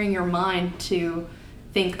preparing your mind to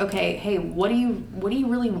think, okay, hey, what do you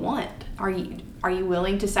really want? Are you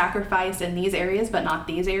willing to sacrifice in these areas but not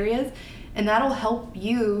these areas? And that'll help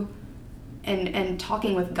you. And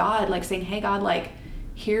talking with God, like saying, hey, God, like,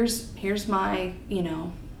 here's my, you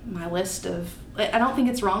know, my list of, I don't think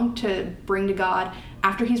it's wrong to bring to God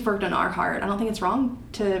after he's worked on our heart. I don't think it's wrong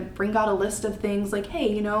to bring God a list of things like,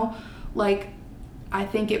 hey, you know, like, I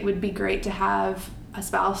think it would be great to have a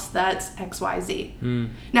spouse that's XYZ.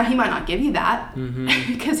 Now, he might not give you that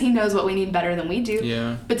because he knows what we need better than we do.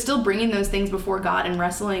 Yeah. But still bringing those things before God and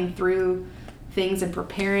wrestling through things and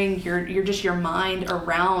preparing your mind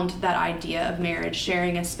around that idea of marriage,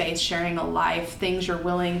 sharing a space, sharing a life, things you're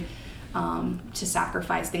willing to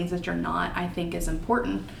sacrifice, things that you're not, I think is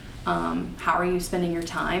important. How are you spending your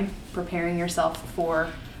time preparing yourself for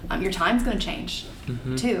your time's going to change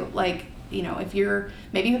too. Like, you know, if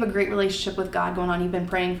maybe you have a great relationship with God going on, you've been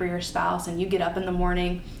praying for your spouse and you get up in the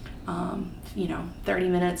morning, you know, 30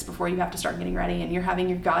 minutes before you have to start getting ready and you're having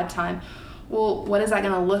your God time. Well, what is that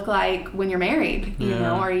going to look like when you're married? You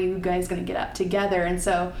know, are you guys going to get up together? And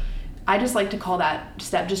so I just like to call that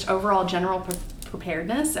step just overall general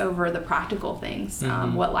preparedness over the practical things,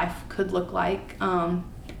 what life could look like.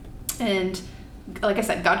 And like I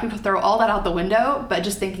said, God can throw all that out the window, but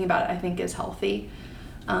just thinking about it, I think, is healthy.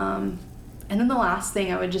 And then the last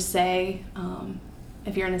thing I would just say,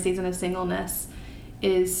 if you're in a season of singleness,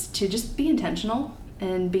 is to just be intentional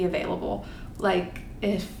and be available. Like,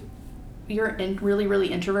 if you're really, really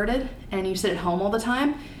introverted and you sit at home all the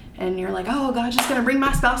time and you're like, oh, God's just going to bring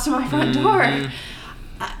my spouse to my front door.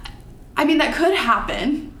 I mean, that could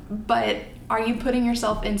happen, but are you putting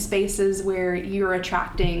yourself in spaces where you're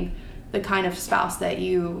attracting the kind of spouse that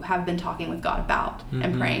you have been talking with God about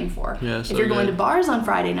and praying for? Yeah, so if you're going to bars on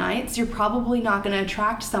Friday nights, you're probably not going to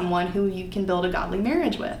attract someone who you can build a godly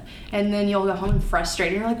marriage with. And then you'll go home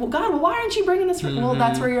frustrated. You're like, well, God, why aren't you bringing this? Well,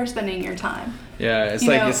 that's where you're spending your time. Yeah, it's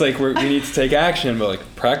like we need to take action, but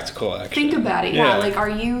like practical action. Think about it. Yeah, like, are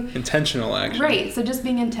you intentional action? Right. So just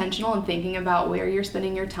being intentional and thinking about where you're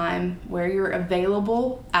spending your time, where you're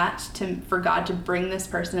available for God to bring this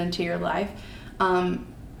person into your life.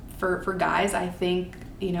 For guys, I think,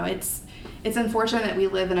 you know, it's unfortunate that we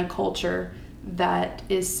live in a culture that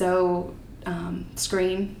is so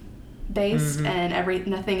screen based and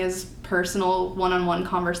nothing is personal one-on-one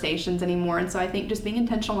conversations anymore. And so I think just being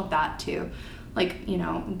intentional with that too. Like, you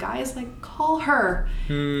know, guys, like, call her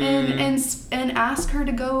and ask her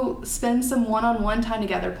to go spend some one-on-one time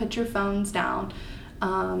together. Put your phones down.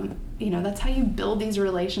 You know, that's how you build these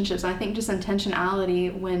relationships. And I think just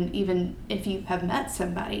intentionality even if you have met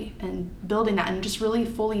somebody and building that and just really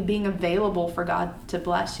fully being available for God to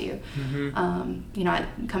bless you. You know,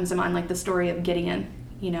 it comes to mind like the story of Gideon.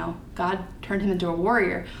 You know, God turned him into a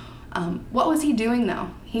warrior. What was he doing though?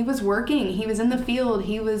 He was working. He was in the field.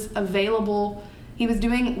 He was available. He was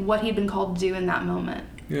doing what he'd been called to do in that moment.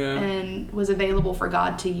 And was available for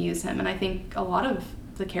God to use him. And I think a lot of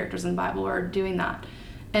the characters in the Bible are doing that.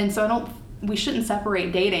 And so we shouldn't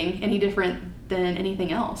separate dating any different than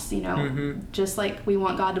anything else, you know. Just like we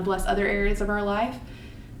want God to bless other areas of our life,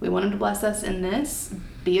 we want him to bless us in this.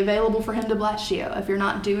 Be available for him to bless you. If you're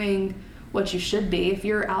not doing what you should be, if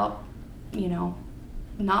you're out,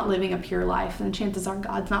 not living a pure life, then chances are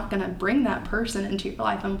God's not going to bring that person into your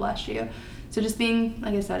life and bless you. So just being,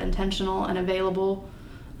 like I said, intentional and available.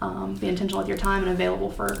 Be intentional with your time and available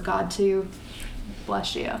for God to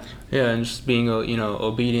bless you. Yeah, and just being,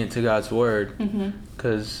 obedient to God's word. Mm-hmm.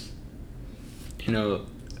 Because,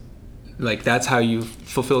 like, that's how you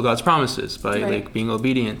fulfill God's promises, by like being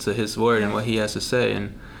obedient to his word and what he has to say.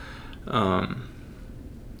 And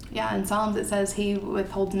in Psalms it says he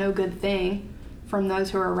withholds no good thing from those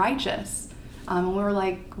who are righteous. And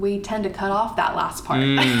we tend to cut off that last part.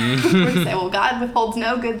 We say, well, God withholds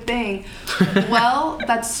no good thing. Well,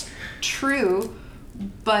 that's true,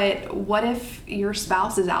 but what if your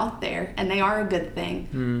spouse is out there and they are a good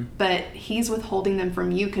thing, but he's withholding them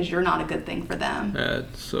from you because you're not a good thing for them?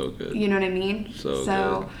 That's so good. You know what I mean?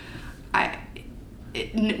 So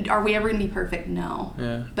good. Are we ever going to be perfect? No.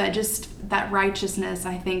 Yeah. But just that righteousness,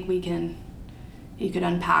 I think you could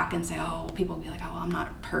unpack and say, oh, people will be like, oh, I'm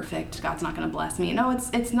not perfect. God's not going to bless me. No,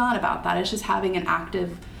 it's not about that. It's just having an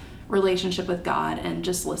active relationship with God and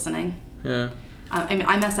just listening. Yeah.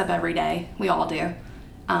 I mess up every day. We all do.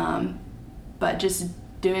 But just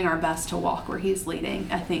doing our best to walk where he's leading,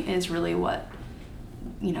 I think, is really what,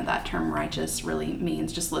 that term righteous really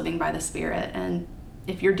means, just living by the Spirit. And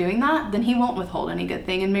if you're doing that, then he won't withhold any good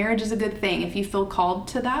thing. And marriage is a good thing. If you feel called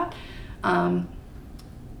to that,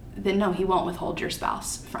 then no, he won't withhold your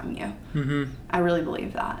spouse from you. Mm-hmm. I really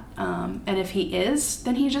believe that. And if he is,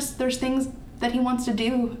 then there's things that he wants to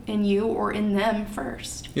do in you or in them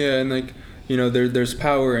first. Yeah, and there's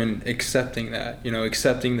power in accepting that,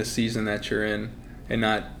 accepting the season that you're in and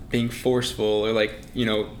not being forceful or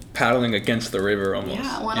paddling against the river almost.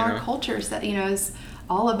 Yeah, well, our culture is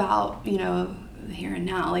all about, here and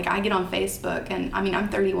now. Like, I get on Facebook and I'm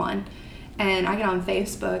 31. And I get on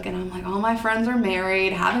Facebook and I'm like, all my friends are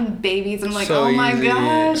married, having babies. And I'm like, so oh my easy.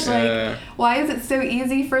 gosh, why is it so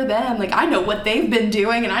easy for them? Like, I know what they've been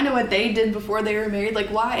doing and I know what they did before they were married. Like,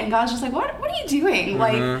 why? And God's just like, what are you doing?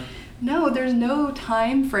 Like, no, there's no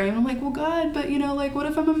time frame. I'm like, well, God, but what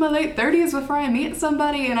if I'm in my late 30s before I meet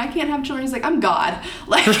somebody and I can't have children? He's like, I'm God.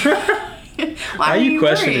 Like, why are you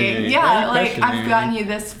questioning me? Yeah, I've gotten you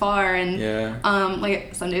this far. And,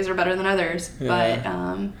 some days are better than others. Yeah.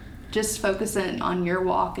 But, just focusing on your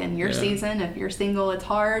walk and your season. If you're single, it's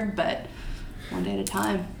hard, but one day at a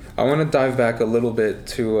time. I want to dive back a little bit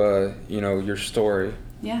to, your story.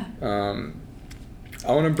 Yeah.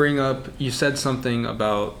 I want to bring up, you said something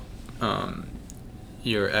about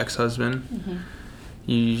your ex-husband. Mm-hmm.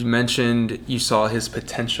 You mentioned you saw his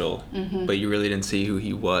potential, mm-hmm. but you really didn't see who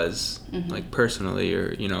he was, mm-hmm. personally,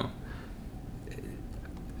 or,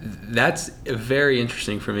 that's very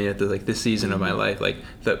interesting for me at this season mm-hmm. of my life,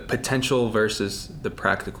 the potential versus the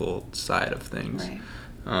practical side of things.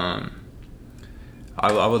 Right.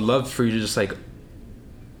 I would love for you to just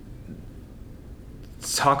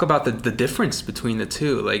talk about the difference between the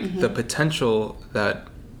two, mm-hmm. the potential that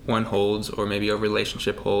one holds, or maybe a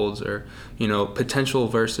relationship holds, or potential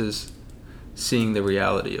versus seeing the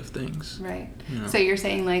reality of things. Right. So you're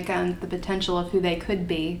saying the potential of who they could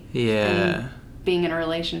be. Yeah. Being in a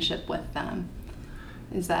relationship with them.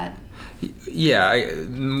 Is that? Yeah,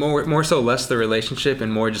 more so less the relationship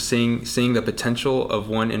and more just seeing the potential of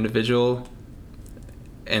one individual,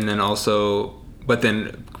 and then also, but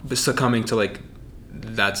then succumbing to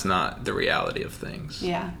that's not the reality of things.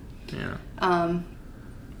 Yeah. Yeah.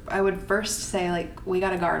 I would first say we got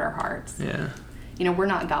to guard our hearts. Yeah. We're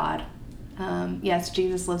not God. Yes,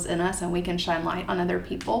 Jesus lives in us and we can shine light on other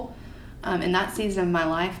people. In that season of my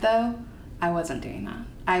life, though, I wasn't doing that.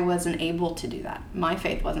 I wasn't able to do that. My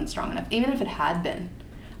faith wasn't strong enough. Even if it had been,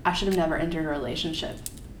 I should have never entered a relationship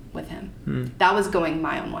with him. That was going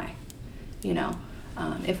my own way.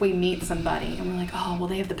 If we meet somebody and we're like, oh, well,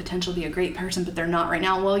 they have the potential to be a great person, but they're not right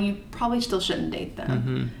now. Well, you probably still shouldn't date them,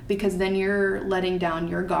 mm-hmm. because then you're letting down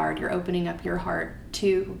your guard. You're opening up your heart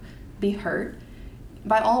to be hurt.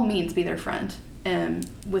 By all means, be their friend,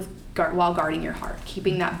 while guarding your heart,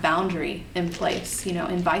 keeping that boundary in place.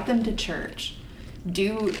 Invite them to church,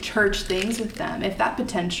 do church things with them. If that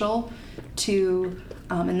potential to,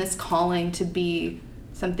 and this calling to be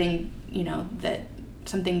something, that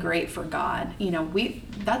something great for God,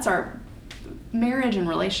 that's our marriage and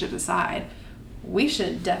relationship aside, we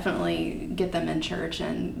should definitely get them in church.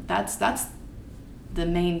 And that's the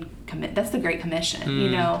main that's the Great Commission,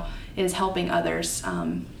 is helping others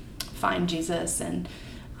find Jesus and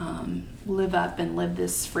live up and live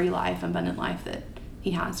this free life, abundant life that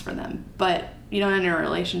he has for them. But you don't enter a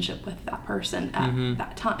relationship with that person at mm-hmm.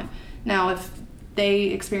 that time. Now, if they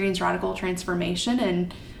experience radical transformation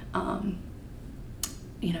and,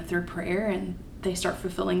 through prayer, and they start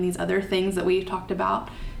fulfilling these other things that we've talked about,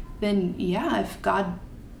 then if God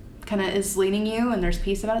kind of is leading you and there's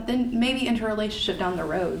peace about it, then maybe enter a relationship down the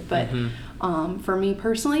road. But for me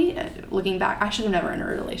personally, looking back, I should have never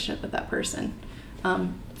entered a relationship with that person.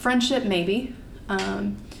 Friendship, maybe.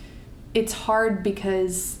 It's hard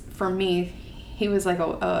because for me, he was like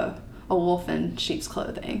a wolf in sheep's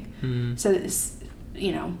clothing. Mm-hmm. So this,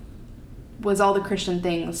 was all the Christian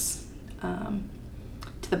things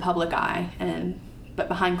to the public eye, but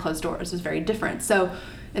behind closed doors was very different. So,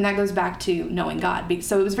 and that goes back to knowing God.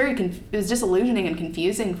 So it was it was disillusioning and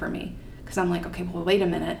confusing for me, because I'm like, okay, well, wait a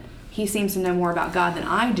minute. He seems to know more about God than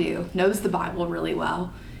I do, knows the Bible really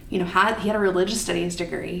well. He had a religious studies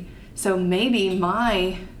degree. So maybe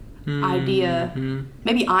my idea,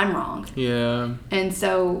 maybe I'm wrong. Yeah. And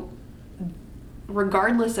so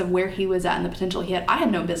regardless of where he was at and the potential he had, I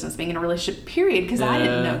had no business being in a relationship, period, because I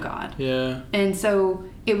didn't know God. Yeah. And so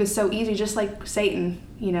it was so easy, just like Satan,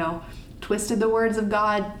 twisted the words of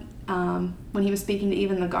God when he was speaking to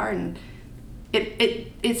Eve in the garden.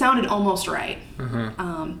 It sounded almost right.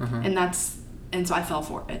 And so I fell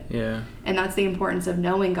for it. Yeah. And that's the importance of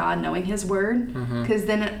knowing God, knowing his word. Because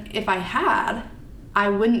then if I had, I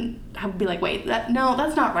wouldn't have be like, wait, that's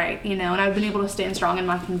not right, and I've been able to stand strong in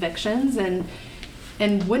my convictions and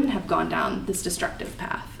wouldn't have gone down this destructive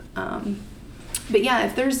path. But yeah,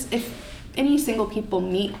 if any single people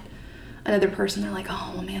meet another person, they're like,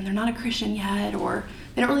 oh, well, man, they're not a Christian yet, or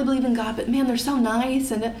they don't really believe in God, but man, they're so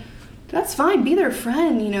nice, and that's fine. Be their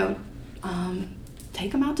friend,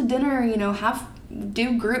 take them out to dinner,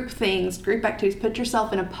 do group things, group activities, put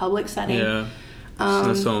yourself in a public setting. Yeah.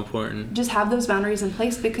 That's so important. Just have those boundaries in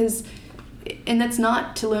place, and that's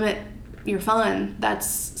not to limit your fun. That's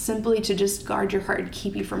simply to just guard your heart and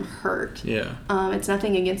keep you from hurt. Yeah. It's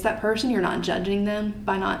nothing against that person. You're not judging them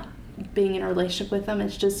by not being in a relationship with them.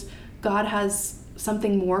 It's just God has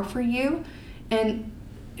something more for you. And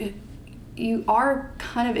you are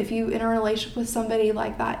kind of, if you enter a relationship with somebody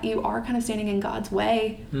like that, you are kind of standing in God's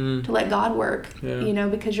way to let God work,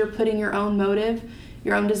 because you're putting your own motive,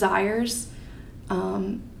 your own desires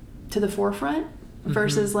to the forefront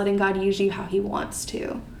versus letting God use you how he wants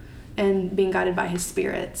to and being guided by his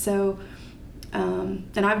Spirit. So,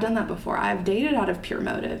 and I've done that before. I've dated out of pure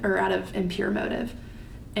motive or out of impure motive,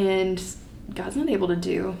 and God's not able to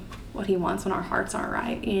do what he wants when our hearts aren't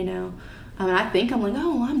right, And I think I'm like,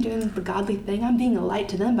 oh, I'm doing the godly thing. I'm being a light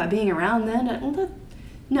to them by being around them.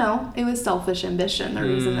 No, it was selfish ambition, the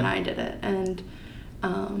reason that I did it. And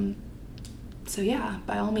so yeah,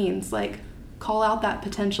 by all means, call out that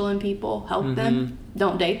potential in people, help them,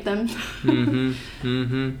 don't date them.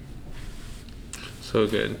 So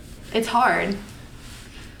good. It's hard,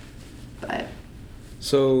 but.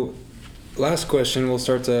 So, last question, we'll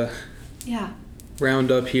start to round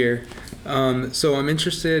up here. So I'm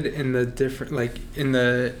interested in the different,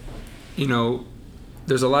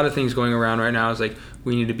 there's a lot of things going around right now. It's like,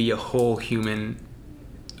 we need to be a whole human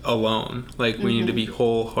alone. We need to be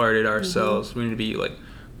wholehearted ourselves. We need to be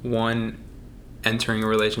one entering a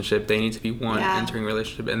relationship. They need to be one entering a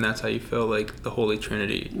relationship. And that's how you feel the Holy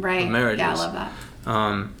Trinity of marriages. Yeah, I love that.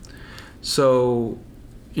 So,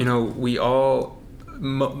 we all,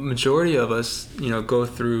 majority of us, go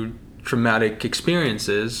through traumatic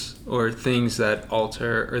experiences or things that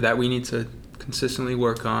alter or that we need to consistently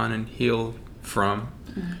work on and heal from.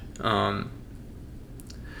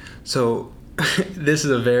 So this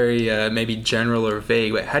is a very maybe general or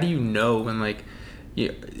vague, but how do you know when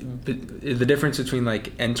the difference between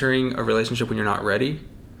entering a relationship when you're not ready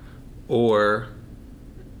or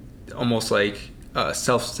almost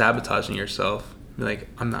self-sabotaging yourself,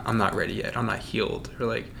 I'm not ready yet, I'm not healed,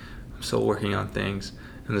 or I'm still working on things,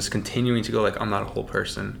 and just continuing to go I'm not a whole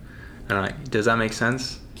person. And does that make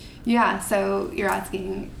sense? Yeah. So you're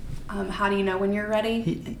asking, how do you know when you're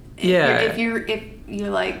ready? Yeah. If you're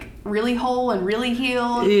really whole and really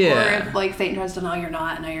healed, or if Satan tries to, no, you're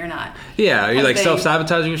not. Yeah. Are you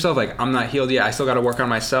self-sabotaging yourself? I'm not healed yet, I still got to work on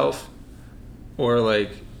myself, or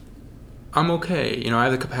I'm okay. I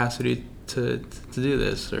have the capacity to do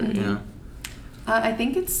this, or I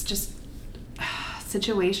think it's just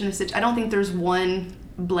situation. I don't think there's one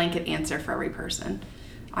blanket answer for every person.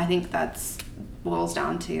 I think that's boils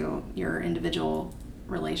down to your individual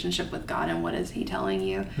relationship with God and what is he telling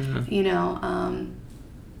you.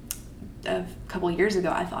 A couple of years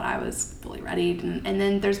ago, I thought I was fully ready, and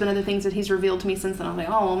then there's been other things that he's revealed to me since then. I was like,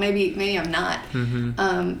 oh, well, maybe I'm not.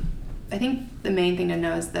 I think the main thing to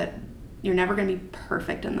know is that you're never going to be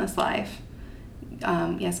perfect in this life.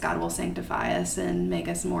 yes, God will sanctify us and make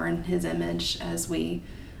us more in his image as we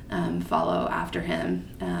follow after him,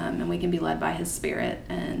 and we can be led by his Spirit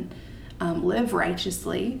and live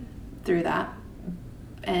righteously through that.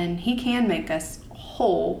 And he can make us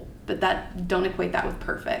whole, but don't equate that with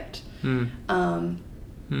perfect. You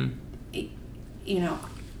know,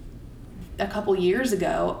 a couple years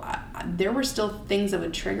ago, there were still things that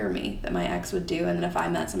would trigger me that my ex would do, and then if I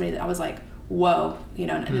met somebody that I was like, whoa, you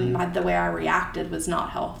know, and the way I reacted was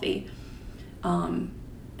not healthy.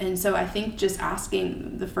 And so I think just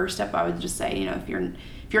asking, the first step I would just say, you know, if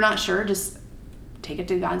you're not sure, just take it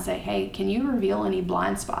to God and say, hey, can you reveal any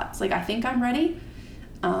blind spots? Like, I think I'm ready.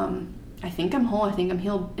 I think I'm whole. I think I'm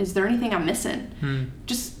healed. Is there anything I'm missing?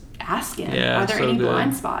 Just ask him. Yeah, are there so any good.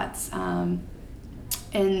 blind spots?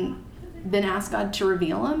 And then ask God to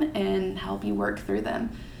reveal them and help you work through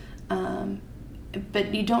them.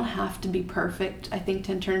 But you don't have to be perfect, I think,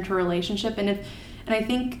 to enter into a relationship. And I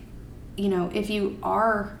think, you know, if you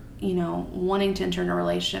are, you know, wanting to enter into a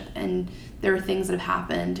relationship and there are things that have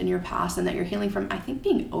happened in your past and that you're healing from, I think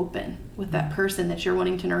being open with that person that you're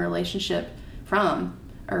wanting to enter a relationship from,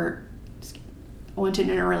 or wanting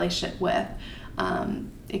to enter a relationship with,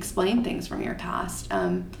 explain things from your past.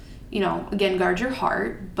 You know, again, guard your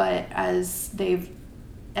heart, but as they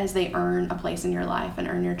earn a place in your life and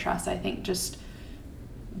earn your trust, I think just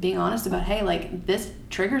being honest about, hey, like, this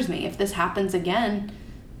triggers me. If this happens again,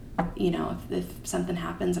 you know, if something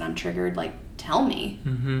happens and I'm triggered, like, tell me.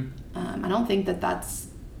 I don't think that's,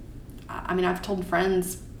 I mean, I've told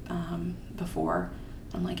friends before,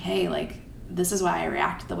 I'm like, hey, like, this is why I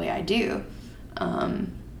react the way I do. You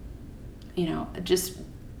know, just,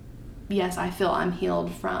 yes, I feel I'm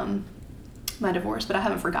healed from my divorce, but I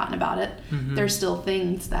haven't forgotten about it. There's still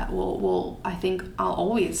things that will I think I'll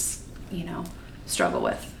always, you know, struggle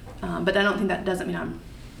with. But I don't think that doesn't mean I'm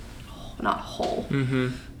not whole.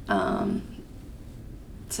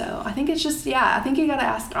 So I think it's just, I think you got to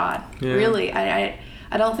ask God. Yeah. Really.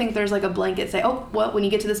 I don't think there's like a blanket say, oh, well, when you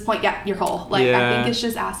get to this point, you're whole. Like, I think it's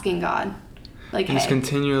just asking God. Like, and just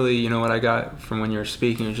continually, you know, what I got from when you were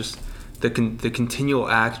speaking is just the continual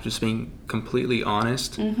act of just being completely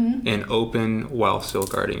honest and open while still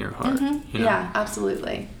guarding your heart. You know? Yeah,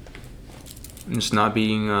 absolutely. And just not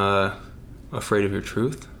being afraid of your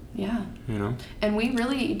truth. Yeah. You know? And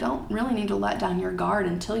we don't really need to let down your guard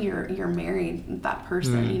until you're married with that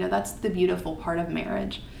person. You know, that's the beautiful part of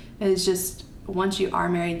marriage, is just once you are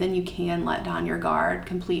married, then you can let down your guard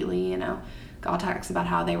completely. You know, God talks about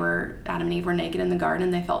how Adam and Eve were naked in the garden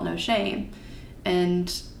and they felt no shame.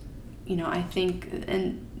 And, you know, I think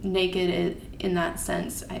naked in that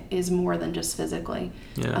sense is more than just physically.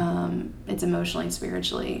 Yeah. It's emotionally,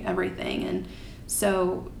 spiritually, everything. And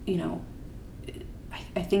so, you know,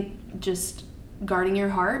 I think just guarding your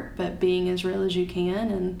heart, but being as real as you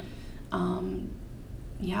can, and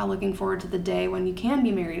looking forward to the day when you can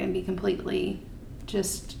be married and be completely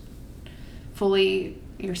just fully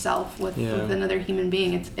yourself with another human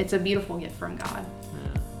being. It's a beautiful gift from God.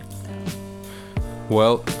 Yeah.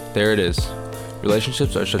 Well, there it is.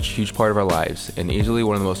 Relationships are such a huge part of our lives and easily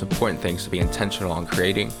one of the most important things to be intentional on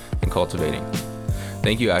creating and cultivating.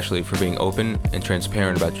 Thank you, Ashley, for being open and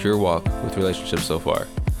transparent about your walk with relationships so far.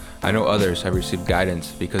 I know others have received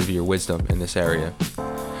guidance because of your wisdom in this area.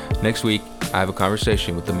 Next week, I have a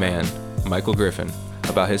conversation with the man, Michael Griffin,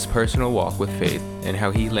 about his personal walk with faith and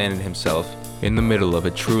how he landed himself in the middle of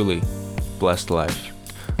a truly blessed life.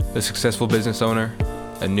 A successful business owner,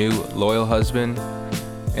 a new loyal husband,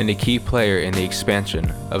 and a key player in the expansion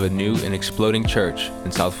of a new and exploding church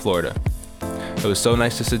in South Florida. It was so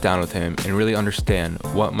nice to sit down with him and really understand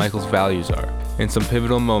what Michael's values are and some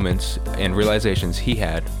pivotal moments and realizations he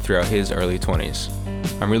had throughout his early 20s.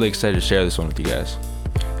 I'm really excited to share this one with you guys.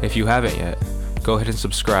 If you haven't yet, go ahead and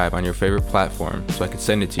subscribe on your favorite platform so I can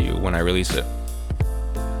send it to you when I release it.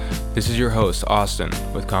 This is your host, Austin,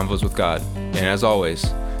 with Convos with God, and as always,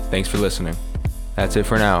 thanks for listening. That's it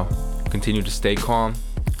for now. Continue to stay calm,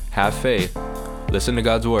 have faith, listen to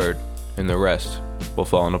God's word, and the rest will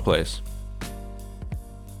fall into place.